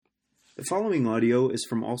The following audio is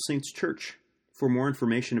from All Saints Church. For more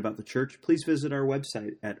information about the church, please visit our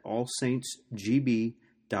website at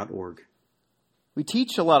allsaintsgb.org. We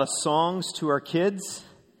teach a lot of songs to our kids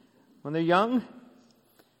when they're young.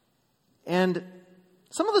 And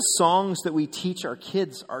some of the songs that we teach our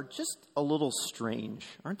kids are just a little strange,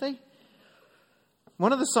 aren't they?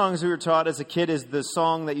 One of the songs we were taught as a kid is the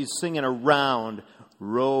song that you sing in a round.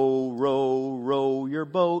 Row, row, row your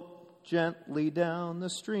boat gently down the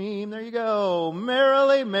stream. There you go.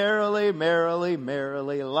 Merrily, merrily, merrily,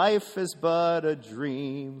 merrily, life is but a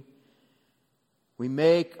dream. We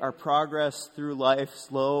make our progress through life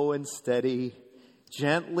slow and steady,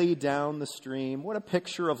 gently down the stream. What a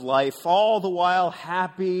picture of life, all the while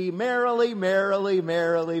happy, merrily, merrily,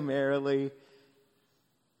 merrily, merrily.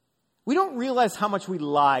 We don't realize how much we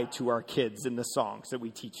lie to our kids in the songs that we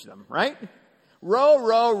teach them, right? Row,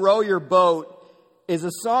 row, row your boat is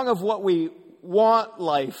a song of what we want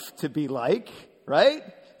life to be like, right?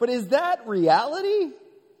 But is that reality?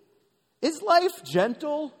 Is life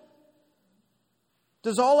gentle?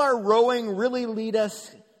 Does all our rowing really lead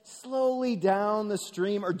us slowly down the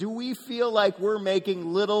stream? Or do we feel like we're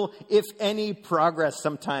making little, if any, progress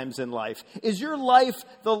sometimes in life? Is your life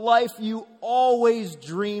the life you always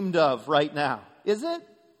dreamed of right now? Is it?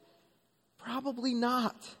 Probably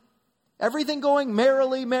not. Everything going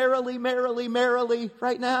merrily, merrily, merrily, merrily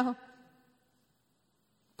right now?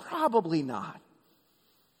 Probably not.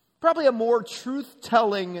 Probably a more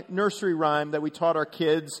truth-telling nursery rhyme that we taught our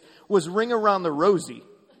kids was Ring Around the Rosie,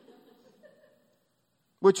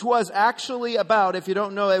 which was actually about, if you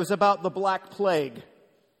don't know, it was about the Black Plague.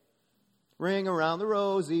 Ring around the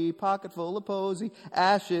rosy, pocket full of posy,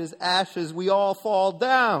 ashes, ashes, we all fall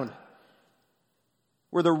down.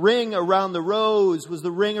 Where the ring around the rose was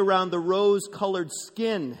the ring around the rose-colored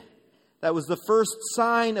skin. That was the first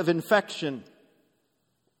sign of infection.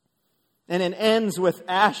 And it ends with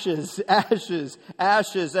ashes, ashes,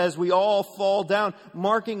 ashes as we all fall down,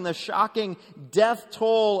 marking the shocking death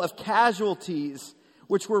toll of casualties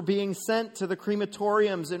which were being sent to the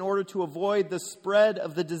crematoriums in order to avoid the spread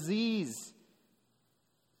of the disease.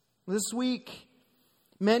 This week,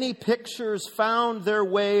 many pictures found their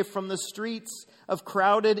way from the streets of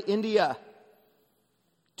crowded India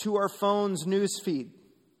to our phone's newsfeed.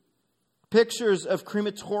 Pictures of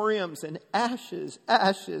crematoriums and ashes,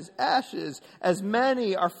 ashes, ashes, as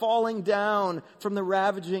many are falling down from the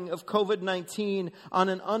ravaging of COVID-19 on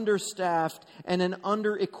an understaffed and an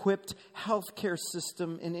under-equipped healthcare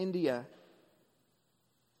system in India.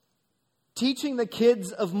 Teaching the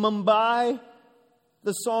kids of Mumbai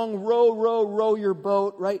the song Row, Row, Row Your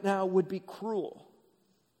Boat right now would be cruel,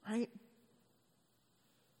 right?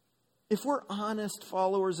 If we're honest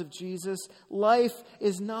followers of Jesus, life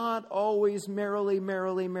is not always merrily,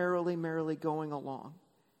 merrily, merrily, merrily going along.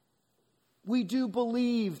 We do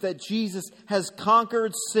believe that Jesus has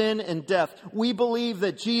conquered sin and death. We believe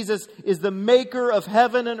that Jesus is the maker of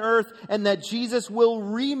heaven and earth and that Jesus will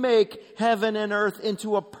remake heaven and earth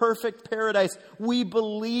into a perfect paradise. We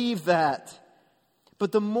believe that.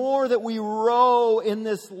 But the more that we row in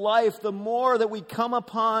this life, the more that we come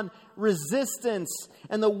upon resistance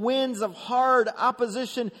and the winds of hard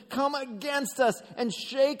opposition come against us and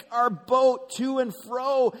shake our boat to and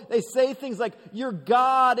fro. They say things like, your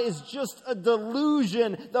God is just a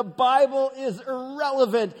delusion. The Bible is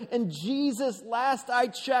irrelevant. And Jesus, last I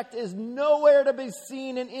checked, is nowhere to be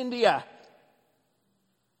seen in India.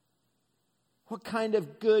 What kind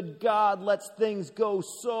of good God lets things go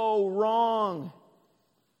so wrong?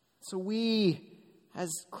 So we,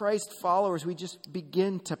 as Christ followers, we just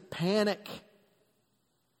begin to panic.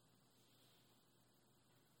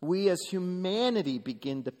 We as humanity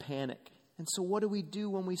begin to panic. And so what do we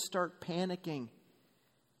do when we start panicking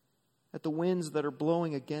at the winds that are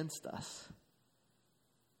blowing against us?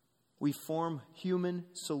 We form human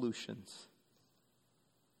solutions.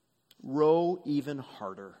 Row even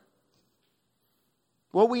harder.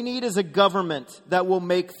 What we need is a government that will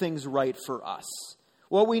make things right for us.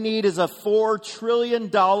 What we need is a $4 trillion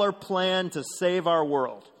plan to save our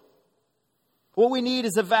world. What we need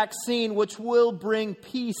is a vaccine which will bring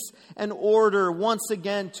peace and order once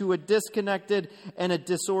again to a disconnected and a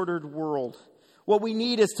disordered world. What we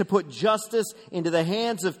need is to put justice into the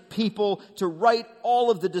hands of people to right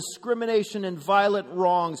all of the discrimination and violent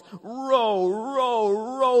wrongs. Row,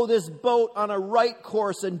 row, row this boat on a right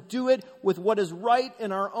course and do it with what is right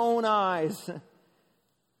in our own eyes.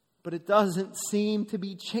 But it doesn't seem to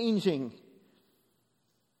be changing.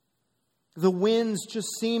 The winds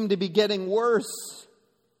just seem to be getting worse.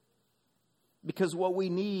 Because what we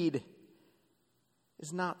need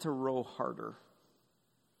is not to row harder.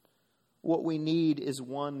 What we need is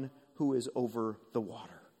one who is over the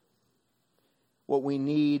water. What we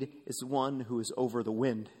need is one who is over the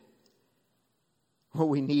wind. What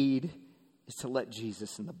we need is to let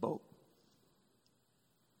Jesus in the boat.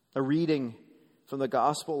 A reading from the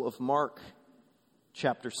Gospel of Mark,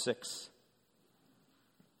 chapter 6.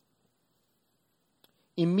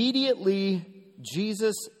 Immediately,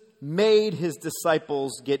 Jesus made his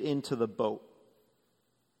disciples get into the boat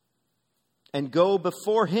and go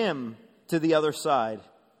before him to the other side,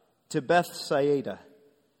 to Bethsaida,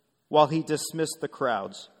 while he dismissed the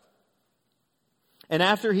crowds. And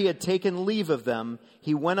after he had taken leave of them,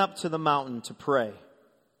 he went up to the mountain to pray.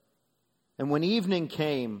 And when evening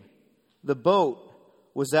came, the boat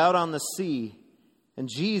was out on the sea, and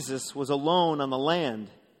Jesus was alone on the land.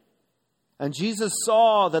 And Jesus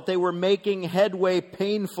saw that they were making headway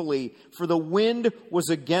painfully, for the wind was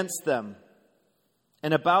against them.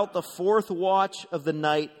 And about the fourth watch of the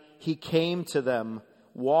night, he came to them,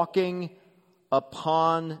 walking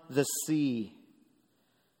upon the sea.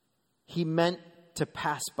 He meant to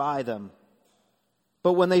pass by them.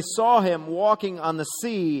 But when they saw him walking on the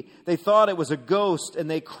sea, they thought it was a ghost,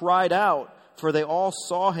 and they cried out, for they all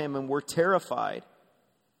saw him and were terrified.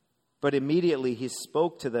 But immediately he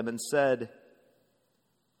spoke to them and said,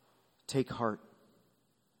 "Take heart.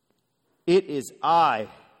 It is I.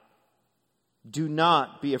 Do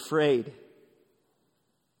not be afraid."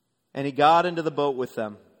 And he got into the boat with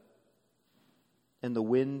them, and the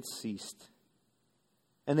wind ceased.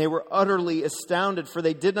 And they were utterly astounded, for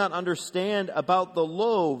they did not understand about the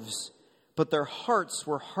loaves, but their hearts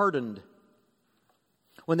were hardened.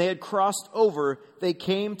 When they had crossed over, they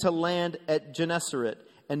came to land at Gennesaret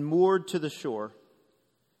and moored to the shore.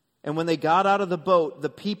 And when they got out of the boat, the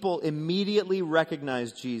people immediately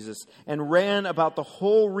recognized Jesus and ran about the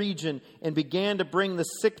whole region and began to bring the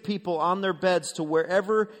sick people on their beds to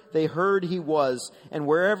wherever they heard he was. And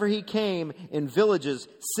wherever he came, in villages,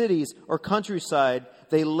 cities, or countryside,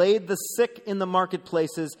 they laid the sick in the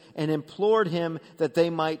marketplaces and implored him that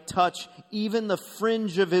they might touch even the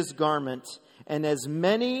fringe of his garment. And as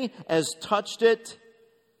many as touched it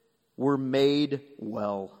were made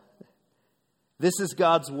well. This is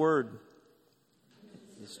God's word.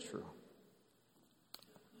 It is true.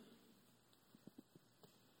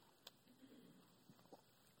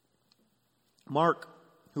 Mark,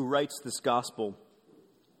 who writes this gospel,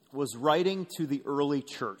 was writing to the early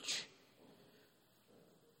church.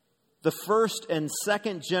 The first and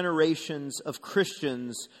second generations of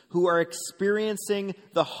Christians who are experiencing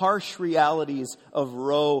the harsh realities of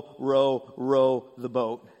row, row, row the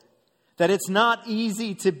boat. That it's not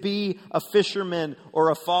easy to be a fisherman or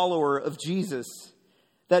a follower of Jesus.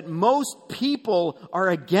 That most people are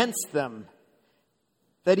against them.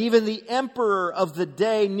 That even the emperor of the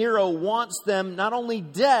day, Nero, wants them not only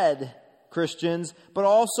dead, Christians, but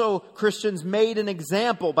also Christians made an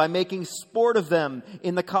example by making sport of them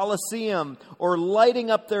in the Colosseum or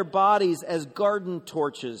lighting up their bodies as garden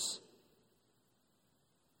torches.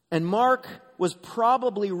 And Mark was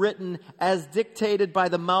probably written as dictated by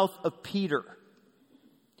the mouth of Peter,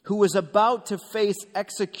 who was about to face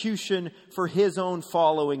execution for his own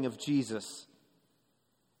following of Jesus.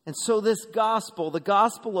 And so this gospel, the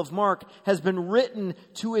Gospel of Mark, has been written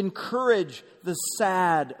to encourage the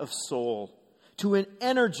sad of soul, to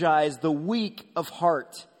energize the weak of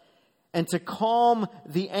heart, and to calm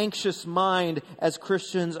the anxious mind as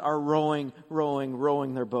Christians are rowing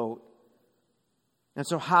their boat. And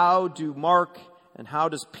so how do Mark and how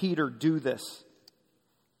does Peter do this?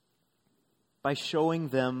 By showing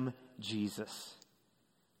them Jesus.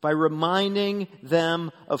 By reminding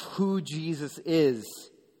them of who Jesus is.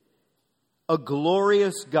 A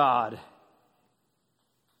glorious God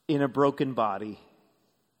in a broken body.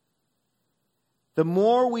 The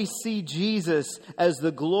more we see Jesus as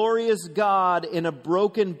the glorious God in a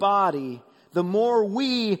broken body, the more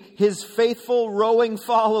we, his faithful rowing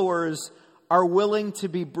followers, are willing to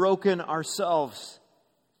be broken ourselves.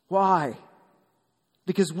 Why?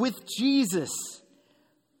 Because with Jesus,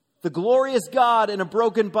 the glorious God in a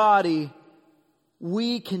broken body,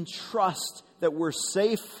 we can trust that we're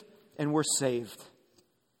safe and we're saved.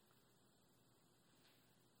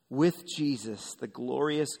 With Jesus, the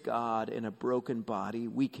glorious God in a broken body,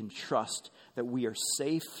 we can trust that we are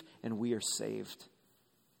safe and we are saved.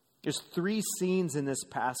 There's 3 scenes in this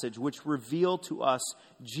passage which reveal to us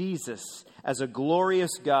Jesus as a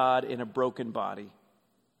glorious God in a broken body.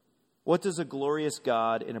 What does a glorious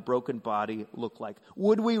God in a broken body look like?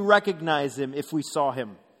 Would we recognize him if we saw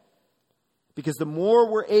him? Because the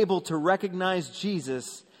more we're able to recognize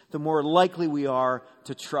Jesus, the more likely we are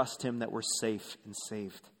to trust him that we're safe and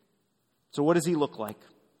saved. So what does he look like?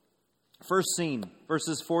 First scene,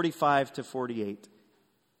 verses 45 to 48.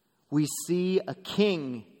 We see a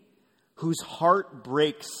king whose heart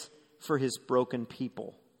breaks for his broken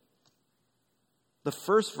people. The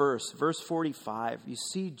first verse, verse 45, you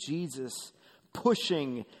see Jesus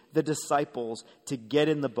pushing the disciples to get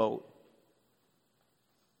in the boat.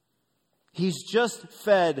 He's just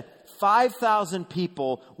fed 5,000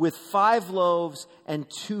 people with 5 loaves and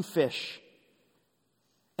 2 fish.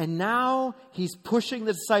 And now he's pushing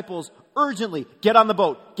the disciples urgently, get on the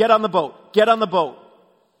boat, get on the boat, get on the boat.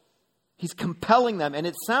 He's compelling them. And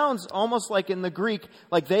it sounds almost like in the Greek,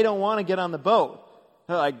 like they don't want to get on the boat.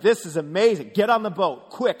 They're like, this is amazing. Get on the boat.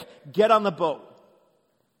 Quick, get on the boat.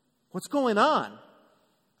 What's going on?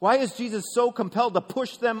 Why is Jesus so compelled to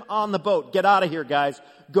push them on the boat? Get out of here, guys.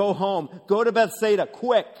 Go home. Go to Bethsaida.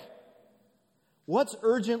 Quick. What's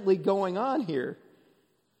urgently going on here?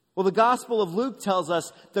 Well, the Gospel of Luke tells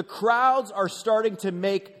us the crowds are starting to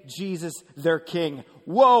make Jesus their king.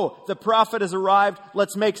 Whoa, the prophet has arrived.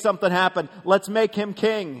 Let's make something happen. Let's make him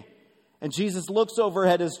king. And Jesus looks over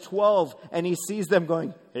at his 12 and he sees them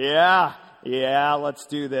going, yeah, let's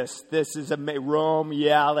do this. This is Rome.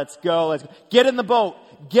 Yeah, let's go. Let's go. Get in the boat.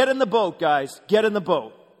 Get in the boat, guys. Get in the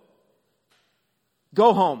boat.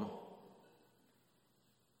 Go home.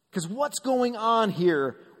 Because what's going on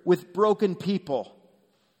here with broken people?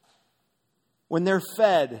 When they're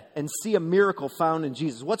fed and see a miracle found in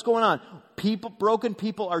Jesus. What's going on? Broken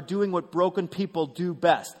people are doing what broken people do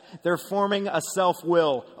best. They're forming a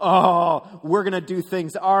self-will. Oh, we're going to do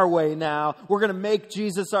things our way now. We're going to make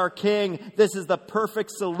Jesus our king. This is the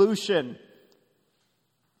perfect solution.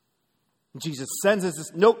 Jesus sends us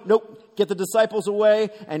this, nope, get the disciples away,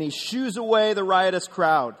 and he shoos away the riotous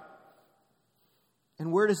crowd.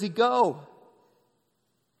 And where does he go?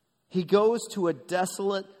 He goes to a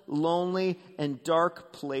desolate, lonely, and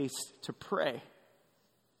dark place to pray.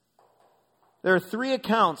 There are 3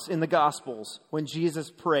 accounts in the Gospels when Jesus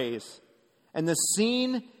prays. And the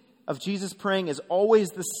scene of Jesus praying is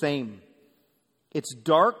always the same. It's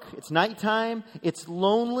dark, it's nighttime, it's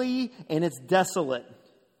lonely, and it's desolate.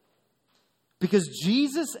 Because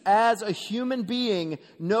Jesus, as a human being,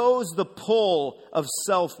 knows the pull of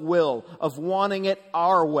self-will, of wanting it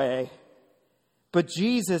our way. But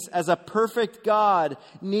Jesus, as a perfect God,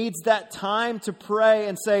 needs that time to pray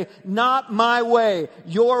and say, not my way,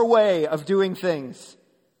 your way of doing things.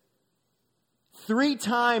 3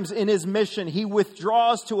 times in his mission, he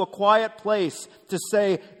withdraws to a quiet place to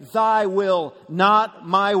say, thy will, not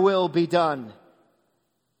my will, be done.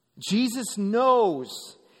 Jesus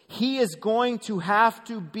knows he is going to have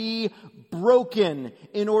to be broken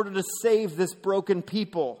in order to save this broken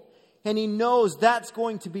people. And he knows that's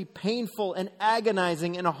going to be painful and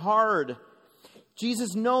agonizing and hard.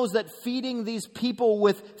 Jesus knows that feeding these people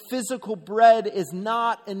with physical bread is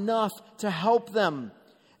not enough to help them.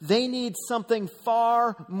 They need something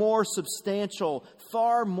far more substantial,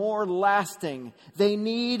 far more lasting. They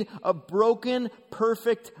need a broken,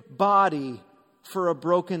 perfect body for a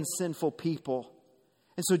broken, sinful people.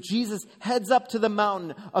 And so Jesus heads up to the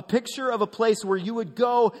mountain, a picture of a place where you would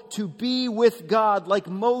go to be with God, like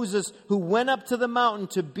Moses, who went up to the mountain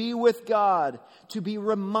to be with God, to be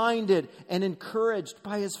reminded and encouraged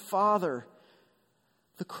by his Father.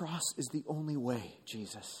 The cross is the only way,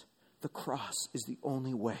 Jesus. The cross is the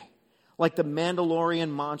only way. Like the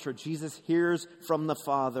Mandalorian mantra, Jesus hears from the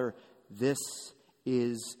Father, this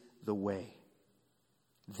is the way.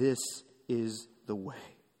 This is the way.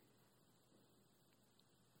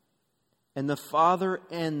 And the Father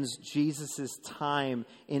ends Jesus' time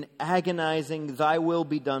in agonizing thy will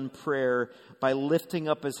be done prayer by lifting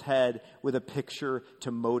up his head with a picture to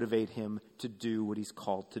motivate him to do what he's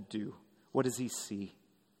called to do. What does he see?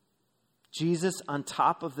 Jesus on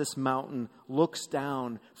top of this mountain looks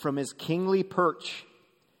down from his kingly perch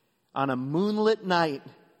on a moonlit night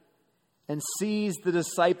and sees the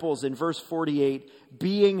disciples in verse 48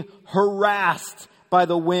 being harassed by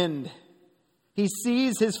the wind. He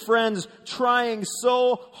sees his friends trying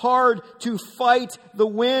so hard to fight the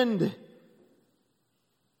wind.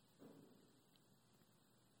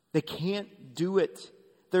 They can't do it.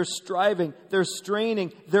 They're striving. They're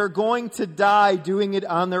straining. They're going to die doing it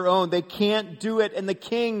on their own. They can't do it. And the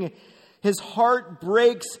king, his heart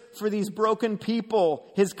breaks for these broken people.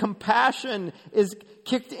 His compassion is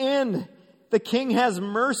kicked in. The king has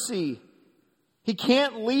mercy. He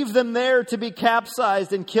can't leave them there to be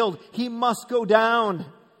capsized and killed. He must go down.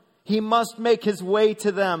 He must make his way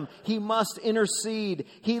to them. He must intercede.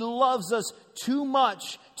 He loves us too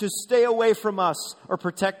much to stay away from us or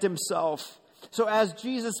protect himself. So as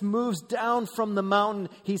Jesus moves down from the mountain,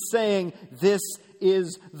 he's saying, this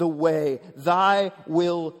is the way. Thy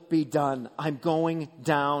will be done. I'm going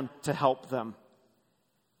down to help them.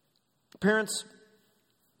 Parents,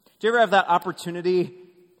 do you ever have that opportunity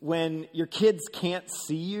when your kids can't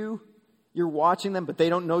see you? You're watching them, but they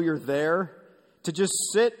don't know you're there. To just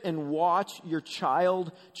sit and watch your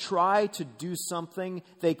child try to do something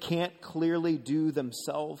they can't clearly do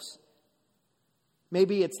themselves.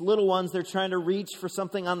 Maybe it's little ones, they're trying to reach for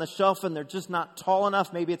something on the shelf and they're just not tall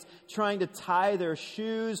enough. Maybe it's trying to tie their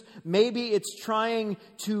shoes. Maybe it's trying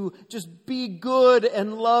to just be good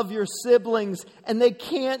and love your siblings and they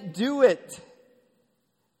can't do it.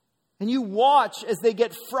 And you watch as they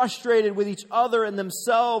get frustrated with each other and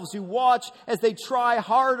themselves. You watch as they try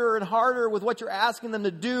harder and harder with what you're asking them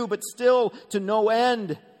to do, but still to no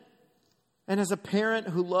end. And as a parent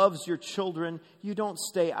who loves your children, you don't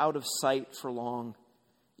stay out of sight for long.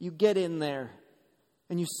 You get in there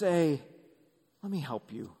and you say, let me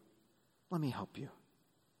help you. Let me help you.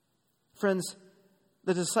 Friends,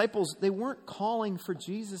 the disciples, they weren't calling for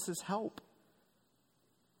Jesus' help.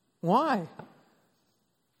 Why?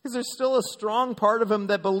 Because there's still a strong part of them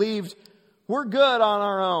that believed, we're good on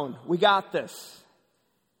our own. We got this.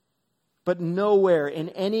 But nowhere in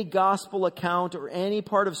any gospel account or any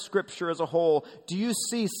part of Scripture as a whole do you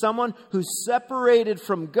see someone who's separated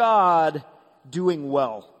from God doing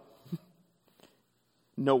well.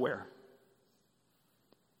 Nowhere.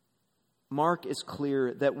 Mark is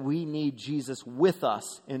clear that we need Jesus with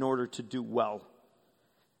us in order to do well.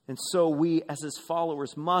 And so we, as his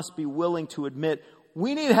followers, must be willing to admit,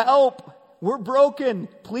 we need help. We're broken.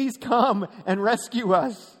 Please come and rescue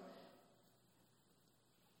us.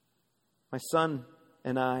 My son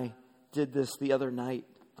and I did this the other night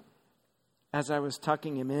as I was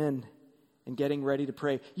tucking him in and getting ready to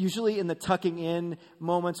pray. Usually in the tucking in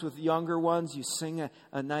moments with younger ones, you sing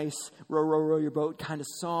a nice row, row, row your boat kind of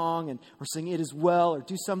song, or sing It Is Well, or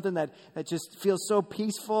do something that just feels so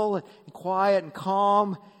peaceful and quiet and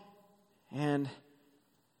calm. And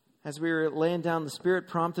as we were laying down, the Spirit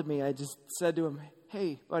prompted me. I just said to him,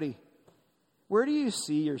 hey, buddy, where do you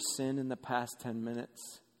see your sin in the past 10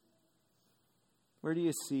 minutes? Where do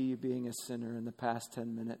you see you being a sinner in the past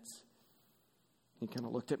 10 minutes? He kind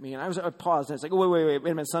of looked at me, and I paused, and I was like, wait a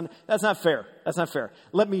minute, son. That's not fair. That's not fair.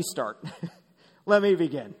 Let me start. Let me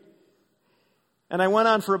begin. And I went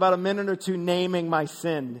on for about a minute or two naming my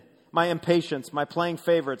sin, my impatience, my playing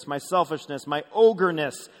favorites, my selfishness, my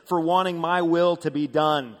ogreness for wanting my will to be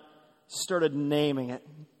done. Started naming it.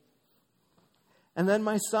 And then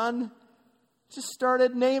my son just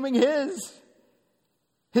started naming his.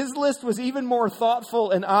 His list was even more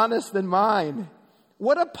thoughtful and honest than mine.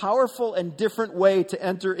 What a powerful and different way to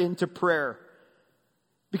enter into prayer.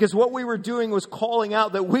 Because what we were doing was calling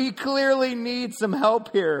out that we clearly need some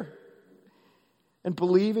help here. And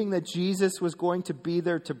believing that Jesus was going to be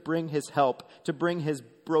there to bring his help, to bring his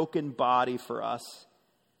broken body for us.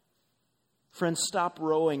 Friends, stop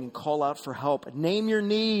rowing and call out for help. Name your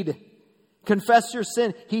need. Confess your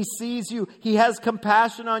sin. He sees you. He has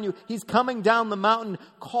compassion on you. He's coming down the mountain.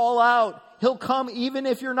 Call out. He'll come even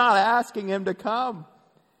if you're not asking him to come.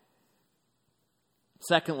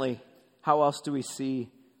 Secondly, how else do we see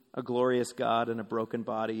a glorious God in a broken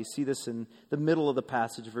body? You see this in the middle of the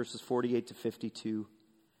passage, verses 48 to 52.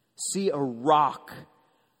 See a rock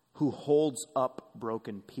who holds up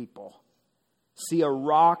broken people. See a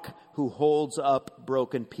rock who holds up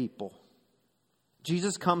broken people.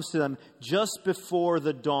 Jesus comes to them just before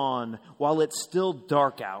the dawn, while it's still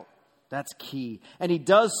dark out. That's key. And he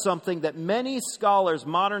does something that many scholars,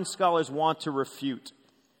 modern scholars, want to refute.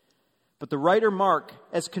 But the writer Mark,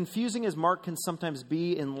 as confusing as Mark can sometimes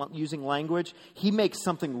be in using language, he makes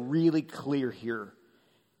something really clear here.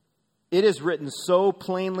 It is written so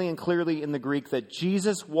plainly and clearly in the Greek that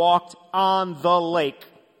Jesus walked on the lake.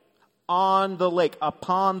 On the lake,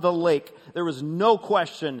 upon the lake. There was no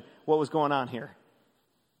question what was going on here.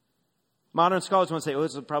 Modern scholars want to say,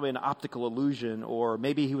 this is probably an optical illusion, or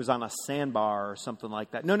maybe he was on a sandbar or something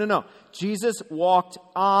like that. No. Jesus walked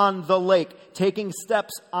on the lake, taking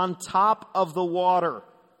steps on top of the water.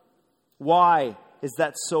 Why is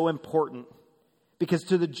that so important? Because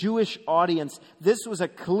to the Jewish audience, this was a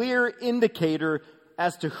clear indicator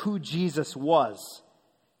as to who Jesus was.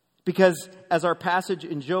 Because as our passage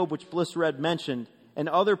in Job, which Bliss read, mentioned, and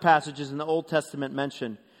other passages in the Old Testament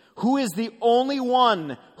mention, who is the only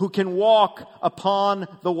one who can walk upon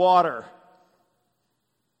the water?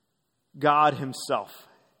 God himself.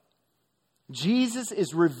 Jesus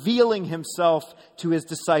is revealing himself to his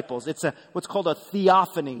disciples. It's what's called a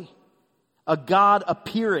theophany, a God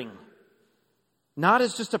appearing. Not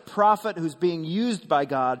as just a prophet who's being used by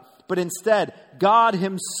God, but instead God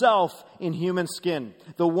himself in human skin.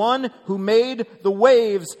 The one who made the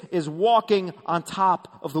waves is walking on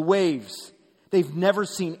top of the waves. They've never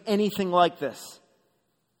seen anything like this.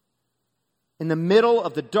 In the middle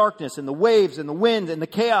of the darkness and the waves and the wind and the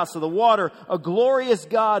chaos of the water, a glorious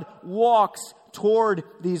God walks toward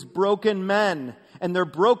these broken men. And their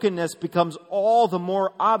brokenness becomes all the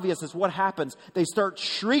more obvious as what happens. They start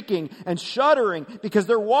shrieking and shuddering because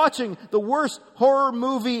they're watching the worst horror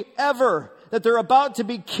movie ever. That they're about to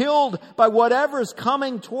be killed by whatever is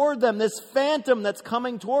coming toward them, this phantom that's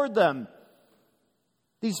coming toward them.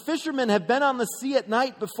 These fishermen have been on the sea at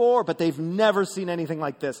night before, but they've never seen anything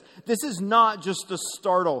like this. This is not just a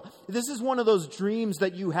startle. This is one of those dreams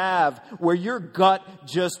that you have where your gut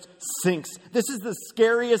just sinks. This is the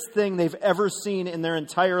scariest thing they've ever seen in their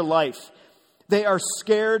entire life. They are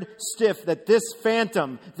scared stiff that this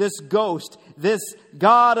phantom, this ghost, this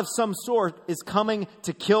god of some sort is coming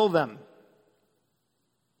to kill them.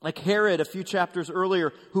 Like Herod a few chapters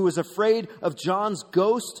earlier, who was afraid of John's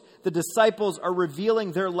ghost, the disciples are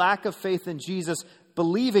revealing their lack of faith in Jesus,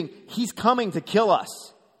 believing he's coming to kill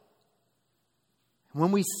us.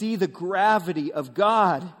 When we see the gravity of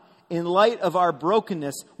God in light of our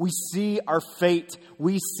brokenness, we see our fate.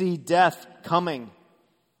 We see death coming.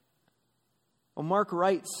 Well, Mark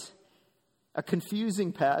writes a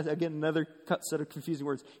confusing passage, again, another set of confusing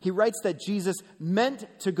words. He writes that Jesus meant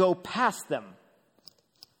to go past them.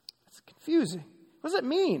 Confusing. What does it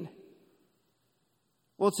mean?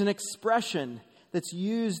 Well, it's an expression that's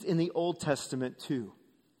used in the Old Testament too.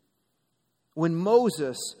 When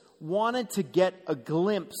Moses wanted to get a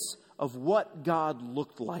glimpse of what God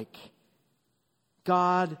looked like,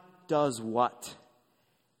 God does what?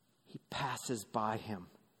 He passes by him.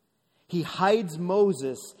 He hides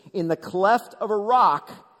Moses in the cleft of a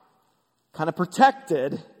rock, kind of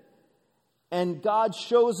protected, and God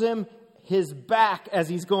shows him his back as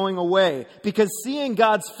he's going away, because seeing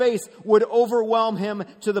God's face would overwhelm him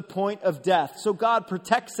to the point of death. So God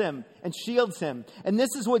protects him and shields him. And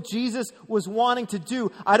this is what Jesus was wanting to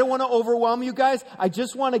do. I don't want to overwhelm you guys. I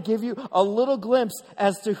just want to give you a little glimpse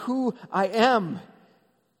as to who I am.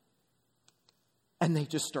 And they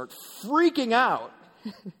just start freaking out.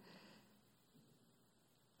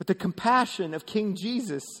 But the compassion of King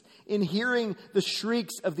Jesus in hearing the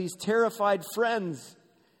shrieks of these terrified friends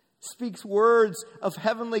speaks words of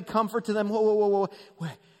heavenly comfort to them. Whoa.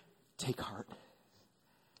 Wait. Take heart.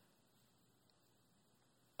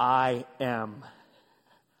 I am.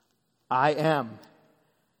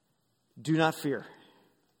 Do not fear.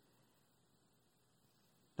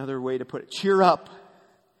 Another way to put it, cheer up.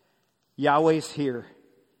 Yahweh's here,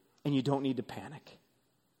 and you don't need to panic.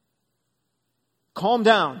 Calm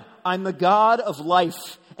down. I'm the God of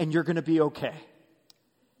life, and you're going to be okay.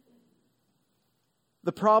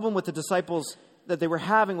 The problem with the disciples that they were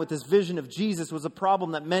having with this vision of Jesus was a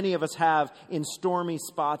problem that many of us have in stormy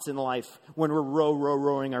spots in life when we're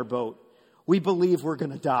rowing our boat. We believe we're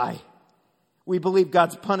going to die. We believe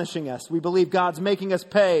God's punishing us. We believe God's making us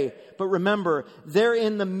pay. But remember, they're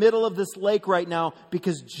in the middle of this lake right now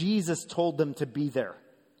because Jesus told them to be there.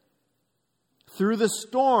 Through the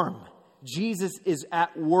storm, Jesus is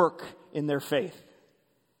at work in their faith.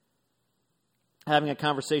 Having a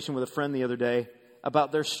conversation with a friend the other day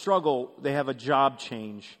about their struggle. They have a job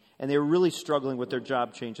change, and they were really struggling with their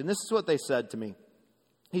job change. And this is what they said to me.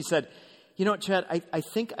 He said, you know what, Chad, I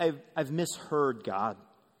think I've misheard God.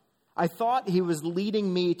 I thought he was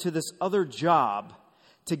leading me to this other job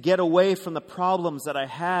to get away from the problems that I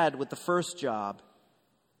had with the first job.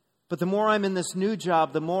 But the more I'm in this new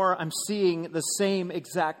job, the more I'm seeing the same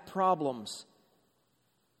exact problems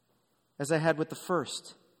as I had with the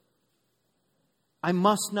first. I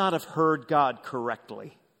must not have heard God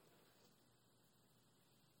correctly.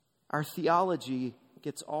 Our theology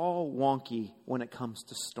gets all wonky when it comes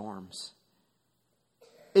to storms.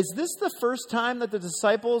 Is this the first time that the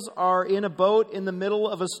disciples are in a boat in the middle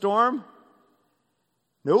of a storm?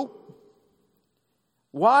 Nope.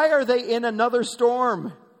 Why are they in another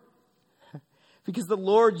storm? Because the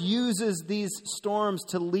Lord uses these storms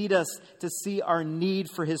to lead us to see our need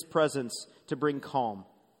for His presence to bring calm.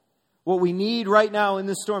 What we need right now in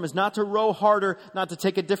this storm is not to row harder, not to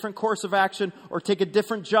take a different course of action or take a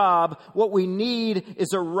different job. What we need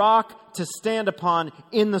is a rock to stand upon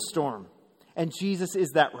in the storm. And Jesus is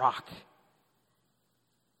that rock.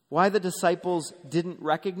 Why the disciples didn't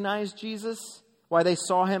recognize Jesus, why they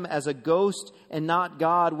saw Him as a ghost and not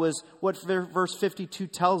God, was what verse 52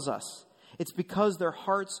 tells us. It's because their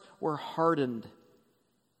hearts were hardened.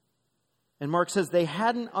 And Mark says they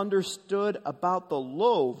hadn't understood about the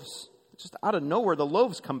loaves. Just out of nowhere, the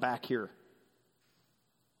loaves come back here.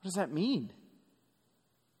 What does that mean?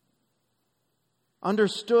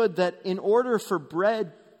 Understood that in order for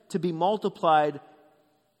bread to be multiplied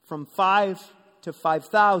from 5 to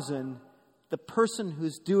 5,000, the person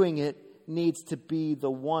who's doing it needs to be the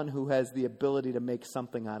one who has the ability to make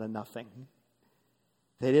something out of nothing.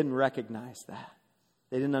 They didn't recognize that.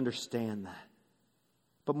 They didn't understand that.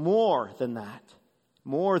 But more than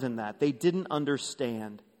that, they didn't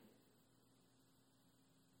understand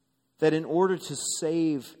that in order to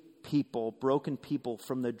save people, broken people,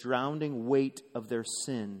 from the drowning weight of their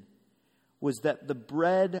sin, was that the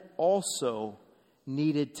bread also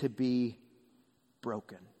needed to be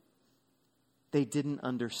broken. They didn't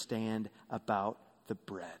understand about the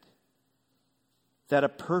bread. That a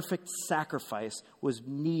perfect sacrifice was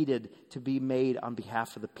needed to be made on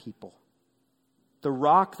behalf of the people. The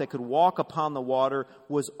rock that could walk upon the water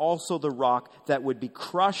was also the rock that would be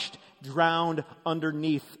crushed, drowned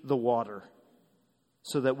underneath the water,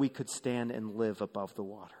 so that we could stand and live above the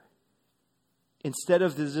water. Instead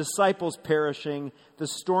of the disciples perishing, the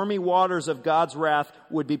stormy waters of God's wrath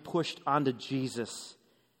would be pushed onto Jesus.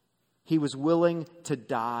 He was willing to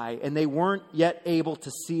die, and they weren't yet able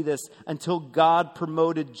to see this until God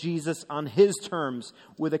promoted Jesus on his terms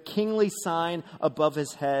with a kingly sign above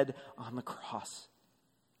his head on the cross.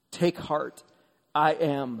 Take heart, I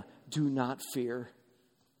am, do not fear.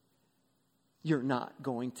 You're not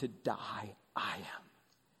going to die, I am.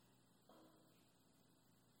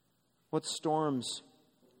 What storms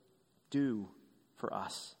do for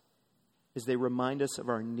us is they remind us of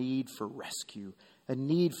our need for rescue, a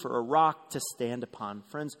need for a rock to stand upon.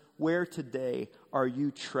 Friends, where today are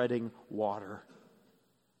you treading water?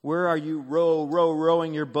 Where are you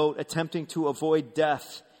rowing your boat, attempting to avoid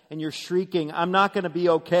death? And you're shrieking, I'm not going to be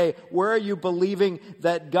okay. Where are you believing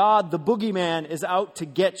that God, the boogeyman, is out to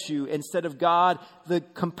get you instead of God, the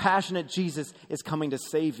compassionate Jesus, is coming to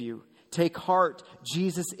save you? Take heart.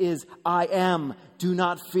 Jesus is, I am. Do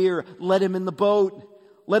not fear. Let him in the boat.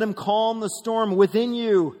 Let him calm the storm within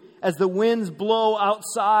you as the winds blow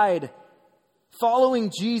outside.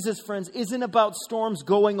 Following Jesus, friends, isn't about storms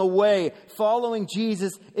going away. Following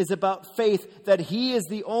Jesus is about faith that he is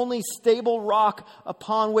the only stable rock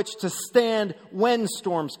upon which to stand when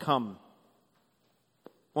storms come.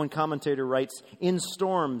 One commentator writes, in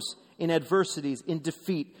storms, in adversities, in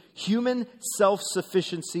defeat, human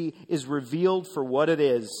self-sufficiency is revealed for what it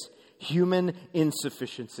is, human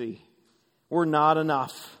insufficiency. We're not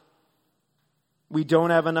enough. We don't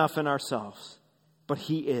have enough in ourselves, but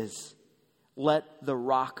he is. Let the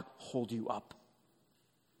rock hold you up.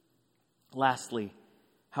 Lastly,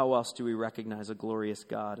 how else do we recognize a glorious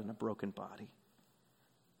God in a broken body?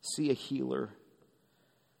 See a healer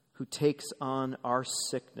who takes on our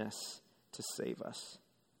sickness to save us.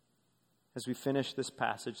 As we finish this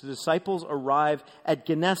passage, the disciples arrive at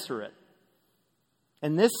Gennesaret.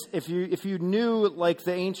 And this, if you knew like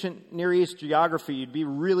the ancient Near East geography, you'd be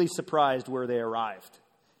really surprised where they arrived.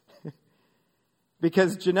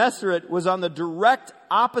 Because Gennesaret was on the direct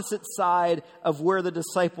opposite side of where the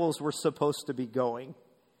disciples were supposed to be going.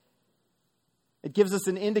 It gives us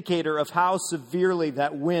an indicator of how severely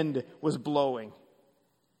that wind was blowing.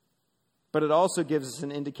 But it also gives us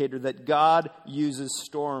an indicator that God uses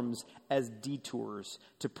storms as detours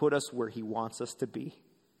to put us where he wants us to be.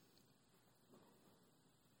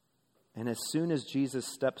 And as soon as Jesus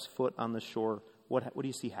steps foot on the shore, what do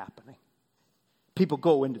you see happening? People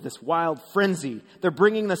go into this wild frenzy. They're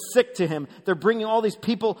bringing the sick to him. They're bringing all these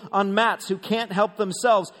people on mats who can't help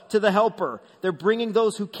themselves to the helper. They're bringing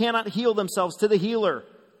those who cannot heal themselves to the healer.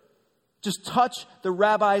 Just touch the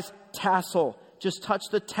rabbi's tassel. Just touch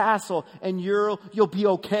the tassel and you'll be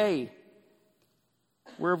okay.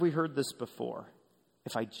 Where have we heard this before?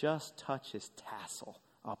 If I just touch his tassel,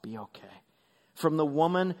 I'll be okay. From the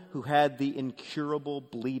woman who had the incurable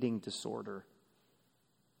bleeding disorder,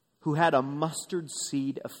 who had a mustard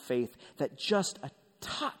seed of faith that just a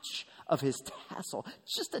touch of his tassel,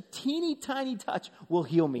 just a teeny tiny touch, will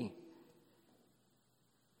heal me.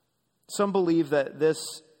 Some believe that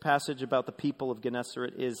this passage about the people of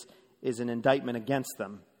Gennesaret is an indictment against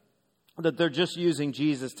them, that they're just using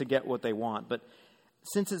Jesus to get what they want. But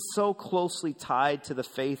since it's so closely tied to the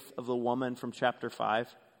faith of the woman from chapter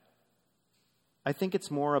 5, I think it's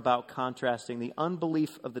more about contrasting the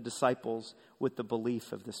unbelief of the disciples with the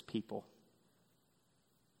belief of this people.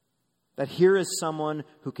 That here is someone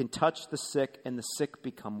who can touch the sick and the sick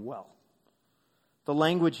become well. The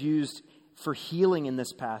language used for healing in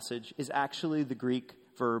this passage is actually the Greek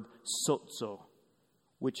verb sozo,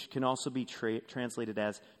 which can also be translated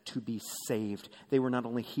as to be saved. They were not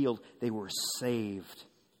only healed, they were saved.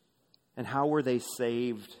 And how were they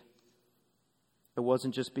saved? It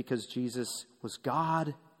wasn't just because Jesus was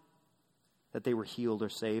God that they were healed or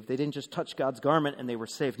saved. They didn't just touch God's garment and they were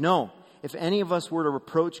saved. No, if any of us were to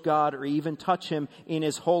reproach God or even touch him in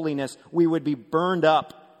his holiness, we would be burned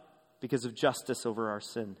up because of justice over our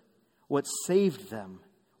sin. What saved them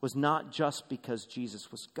was not just because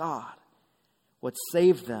Jesus was God. What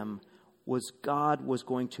saved them was God was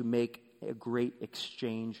going to make a great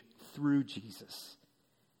exchange through Jesus.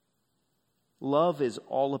 Love is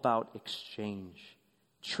all about exchange,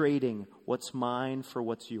 trading what's mine for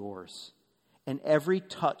what's yours. And every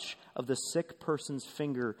touch of the sick person's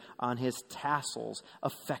finger on his tassels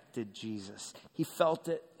affected Jesus. He felt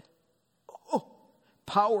it. Oh,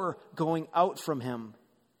 power going out from him.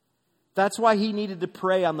 That's why he needed to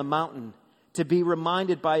pray on the mountain, to be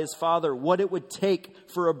reminded by his Father what it would take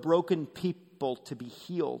for a broken people to be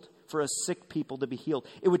healed, for a sick people to be healed.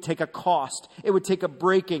 It would take a cost. It would take a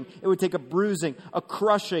breaking. It would take a bruising, a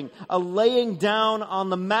crushing, a laying down on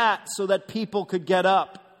the mat so that people could get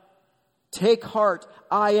up. Take heart,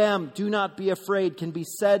 I am, do not be afraid, can be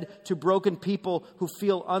said to broken people who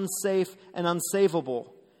feel unsafe and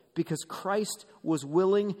unsavable, because Christ was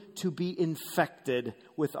willing to be infected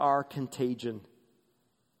with our contagion.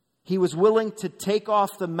 He was willing to take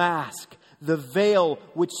off the mask, the veil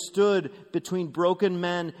which stood between broken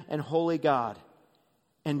men and holy God,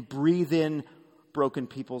 and breathe in broken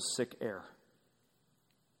people's sick air.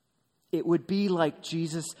 It would be like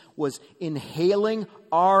Jesus was inhaling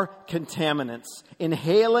our contaminants,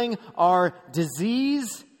 inhaling our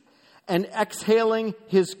disease, and exhaling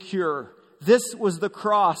his cure. This was the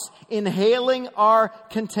cross, inhaling our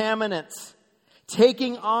contaminants,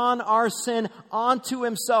 taking on our sin onto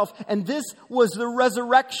himself. And this was the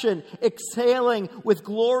resurrection, exhaling with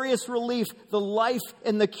glorious relief the life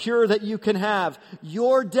and the cure that you can have.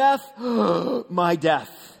 Your death, my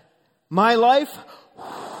death. My life,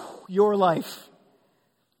 your life.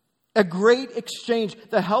 A great exchange.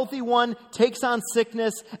 The healthy one takes on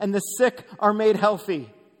sickness and the sick are made healthy.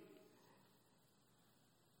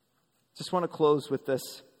 Just want to close with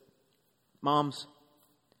this. Moms,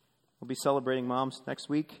 we'll be celebrating moms next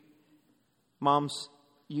week. Moms,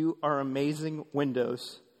 you are amazing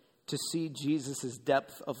windows to see Jesus'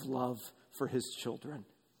 depth of love for his children.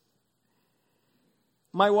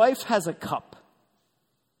 My wife has a cup.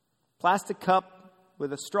 Plastic cup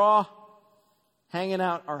with a straw hanging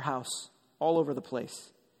out our house all over the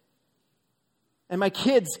place. And my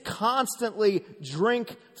kids constantly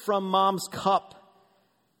drink from mom's cup.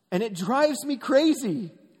 And it drives me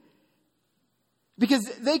crazy. Because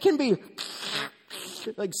they can be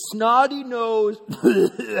like snotty nose,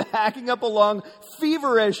 hacking up along,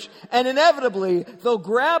 feverish, and inevitably they'll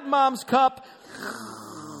grab mom's cup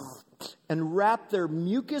and wrap their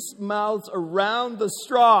mucus mouths around the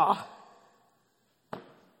straw.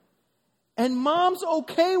 And mom's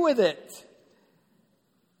okay with it.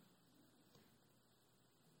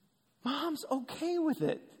 Mom's okay with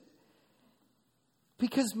it.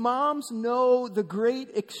 Because moms know the great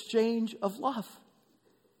exchange of love.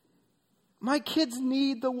 My kids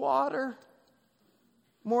need the water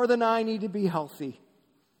more than I need to be healthy.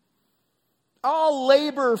 I'll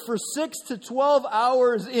labor for 6 to 12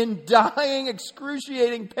 hours in dying,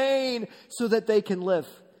 excruciating pain so that they can live,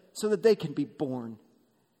 so that they can be born.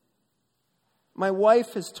 My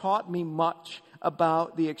wife has taught me much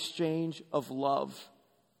about the exchange of love.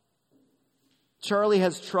 Charlie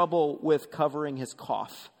has trouble with covering his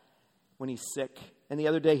cough when he's sick. And the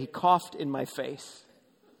other day he coughed in my face.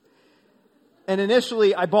 And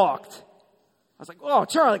initially I balked. I was like, oh,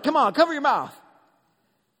 Charlie, come on, cover your mouth.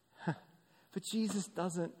 But Jesus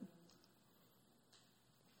doesn't.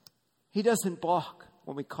 He doesn't balk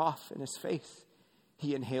when we cough in his face.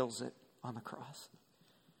 He inhales it on the cross.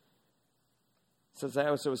 So as I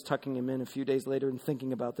was tucking him in a few days later and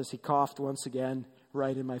thinking about this, he coughed once again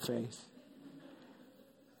right in my face.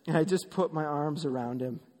 And I just put my arms around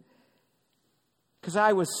him. Because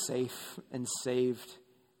I was safe and saved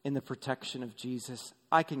in the protection of Jesus.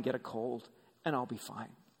 I can get a cold and I'll be fine.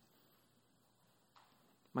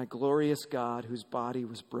 My glorious God, whose body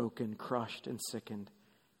was broken, crushed, and sickened,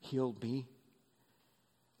 healed me.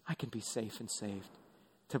 I can be safe and saved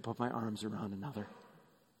to put my arms around another.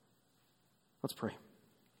 Let's pray.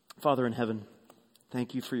 Father in heaven,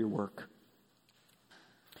 thank you for your work.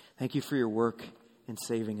 Thank you for your work in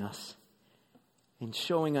saving us, in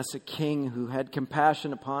showing us a king who had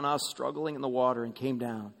compassion upon us struggling in the water and came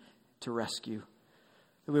down to rescue.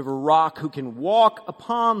 We have a rock who can walk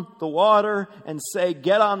upon the water and say,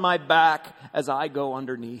 get on my back as I go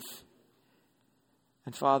underneath.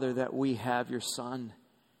 And Father, that we have your Son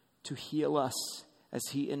to heal us as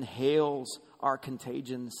he inhales our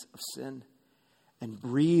contagions of sin, and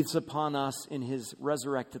breathes upon us in his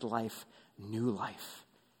resurrected life, new life.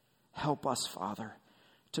 Help us, Father,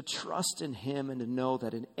 to trust in him and to know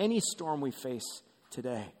that in any storm we face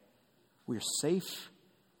today, we're safe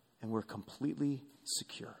and we're completely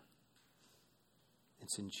secure.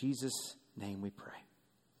 It's in Jesus' name we pray.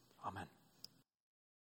 Amen.